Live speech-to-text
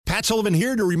Matt Sullivan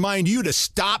here to remind you to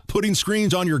stop putting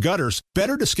screens on your gutters.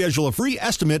 Better to schedule a free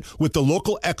estimate with the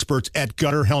local experts at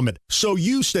Gutter Helmet so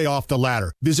you stay off the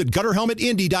ladder. Visit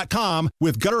GutterHelmetIndy.com.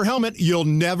 With Gutter Helmet, you'll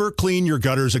never clean your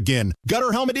gutters again.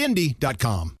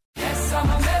 GutterHelmetIndy.com. Yes, I'm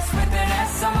a mess with it.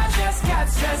 Yes, I'm a just got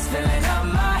stress filling up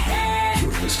my head.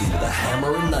 You're listening to the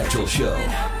Hammer and Nigel Show.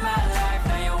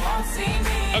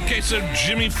 Okay, so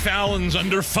Jimmy Fallon's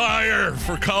under fire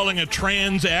for calling a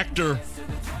trans actor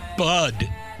Bud.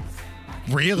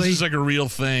 Really? This is like a real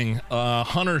thing.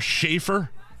 Hunter Schafer,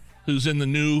 who's in the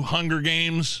new Hunger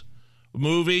Games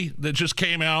movie that just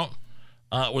came out,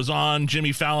 was on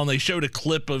Jimmy Fallon. They showed a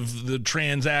clip of the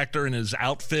trans actor in his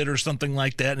outfit or something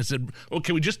like that, and it said, "Oh,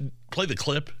 can we just play the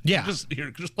clip?" Yeah, just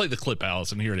play the clip,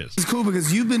 Allison. Here it is. It's cool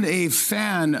because you've been a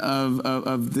fan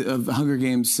of the Hunger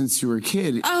Games since you were a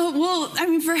kid. Oh, well, I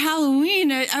mean, for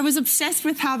Halloween, I was obsessed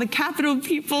with how the Capitol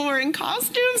people were in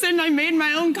costumes, and I made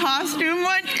my own costume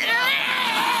one.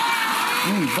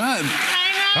 Bud.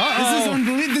 This is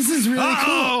unbelievable. This is really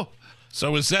cool.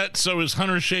 So is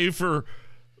Hunter Schafer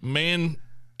man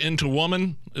into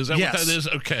woman? Is that what that is?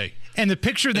 Okay. And the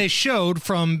picture they showed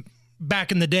from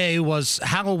back in the day was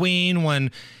Halloween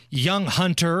when young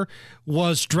Hunter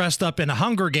was dressed up in a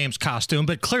Hunger Games costume,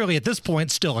 but clearly at this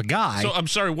point still a guy. So I'm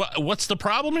sorry, what's the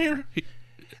problem here?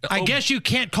 I guess you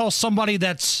can't call somebody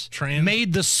that's trans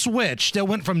made the switch that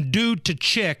went from dude to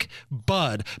chick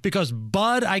Bud, because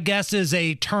Bud, I guess, is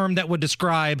a term that would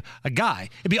describe a guy.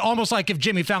 It'd be almost like if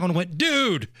Jimmy Fallon went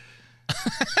dude.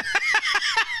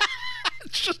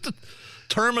 It's just a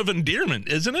term of endearment,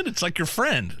 isn't it? It's like your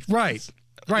friend. Right.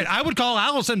 I would call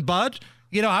Allison Bud.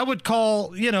 I would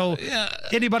call,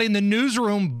 anybody in the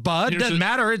newsroom Bud. Doesn't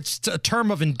matter. It's a term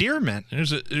of endearment.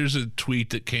 Here's a tweet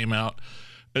that came out.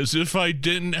 As if I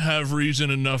didn't have reason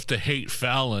enough to hate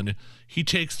Fallon, he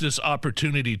takes this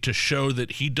opportunity to show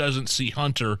that he doesn't see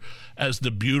Hunter as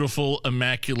the beautiful,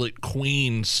 immaculate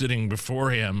queen sitting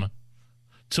before him.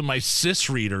 To my cis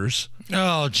readers,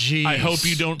 oh, geez. I hope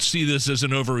you don't see this as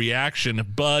an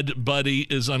overreaction. Buddy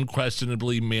is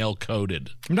unquestionably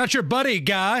male-coded. I'm not your buddy,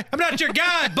 guy. I'm not your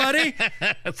guy, buddy.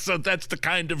 So that's the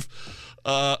kind of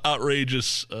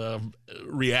outrageous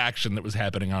reaction that was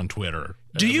happening on Twitter.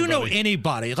 Do you know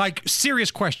anybody, like,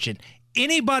 serious question,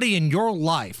 anybody in your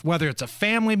life, whether it's a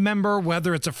family member,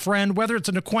 whether it's a friend, whether it's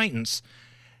an acquaintance,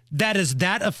 that is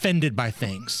that offended by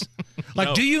things? Like,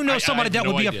 No, do you know somebody that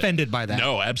would be idea. offended by that?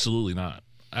 No, absolutely not.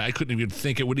 I couldn't even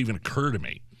think it would even occur to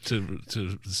me to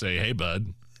say, hey,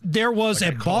 bud. There was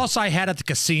a boss I had at the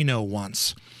casino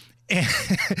once.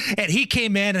 And he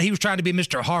came in and he was trying to be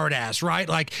Mr. Hardass, right?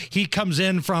 Like, he comes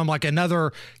in from like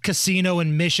another casino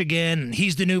in Michigan, and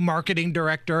he's the new marketing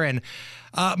director. And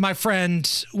my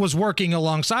friend was working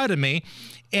alongside of me,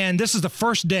 and this is the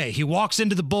first day. He walks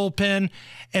into the bullpen,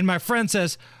 and my friend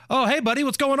says, "Oh, hey, buddy,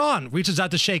 what's going on?" Reaches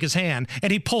out to shake his hand,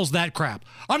 and he pulls that crap.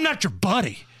 "I'm not your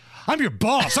buddy. I'm your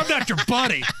boss. I'm not your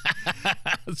buddy."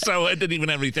 So it didn't even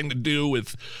have anything to do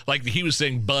with, like, he was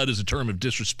saying bud is a term of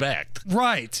disrespect.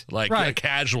 Right. Like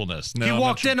casualness. No, he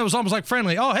walked in, it was almost like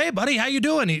friendly. "Oh, hey, buddy, how you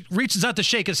doing?" He reaches out to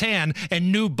shake his hand,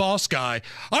 and new boss guy,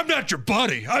 "I'm not your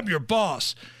buddy. I'm your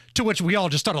boss." To which we all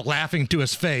just started laughing to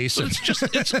his face.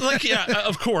 It's like, yeah,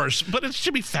 of course, but it's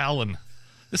Jimmy Fallon.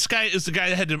 This guy is the guy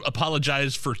that had to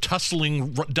apologize for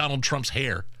tussling Donald Trump's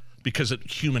hair because it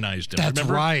humanized him. That's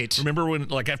right. Remember when,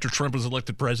 like, after Trump was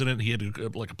elected president, he had to,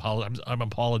 like, apologize. I'm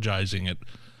apologizing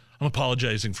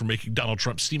for making Donald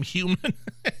Trump seem human.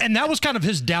 And that was kind of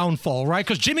his downfall, right?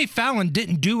 Because Jimmy Fallon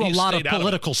didn't do a lot of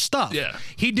political stuff. Yeah.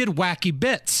 He did wacky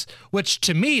bits, which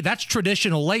to me, that's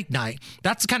traditional late night.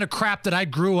 That's the kind of crap that I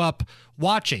grew up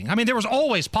watching. I mean, there was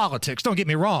always politics, don't get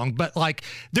me wrong, but like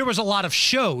there was a lot of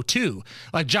show too.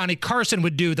 Like Johnny Carson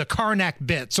would do the Karnak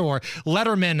bits or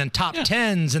Letterman and top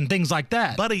tens and things like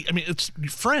that. Buddy, I mean, it's your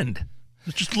friend.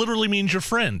 It just literally means your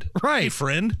friend. Right. Hey,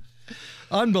 friend.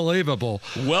 Unbelievable.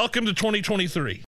 Welcome to 2023.